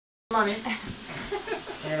money.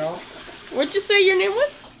 You know. What'd you say your name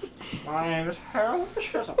was? My name is Harold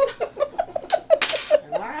Chisholm.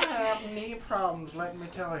 And I have knee problems, let me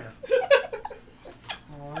tell you.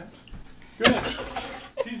 Alright. Good.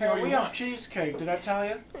 Hey, we have cheesecake, did I tell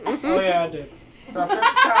you? Oh yeah, I did. About 50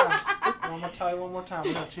 times. I'm going to tell you one more time,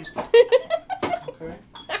 we have cheesecake. Okay?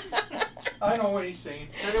 I know what he's saying.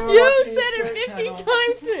 You said it 50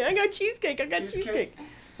 times today. I got cheesecake, I got cheesecake.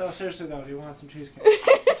 So seriously though, do you want some cheesecake? I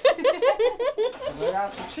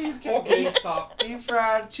got some cheesecake. Okay, stop. Deep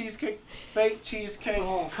fried cheesecake, baked cheesecake,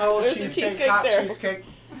 cold There's the cheesecake, cheesecake hot there. cheesecake,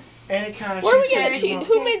 any kind of Where we cheesecake. got cheese?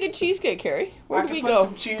 Who made the cheesecake, Harry? Where did we I go?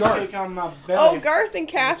 can put some cheesecake on my belly. Oh, Garth and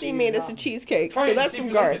Kathy made us a cheesecake. So that's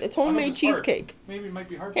from Garth. It's homemade cheesecake. Maybe it might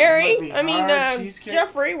be hard. Harry,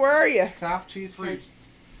 Jeffrey, where are you? Soft cheesecake.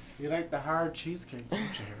 You like the hard cheesecake, don't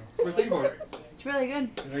you, Harold? What do you think about it? It's really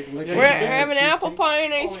good. We're having apple pie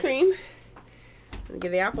and ice cream. Gonna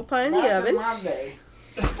get the apple pie in the oven.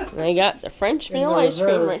 And I got the French vanilla ice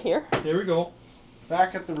cream right here. There we go.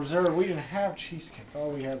 Back at the reserve, we didn't have cheesecake.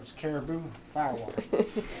 All we had was caribou and firewater.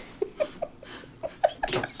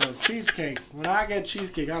 So cheesecake. When I get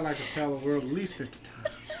cheesecake, I like to tell the world at least 50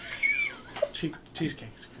 times.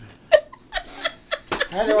 Cheesecake is good.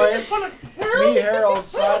 Anyways, me, Harold,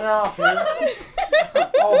 signing off here.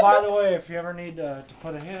 Oh, by the way, if you ever need to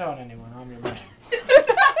put a hit on anyone, I'm your man.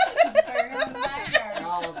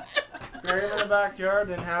 I'll bury him in the backyard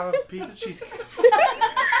and have a piece of cheesecake.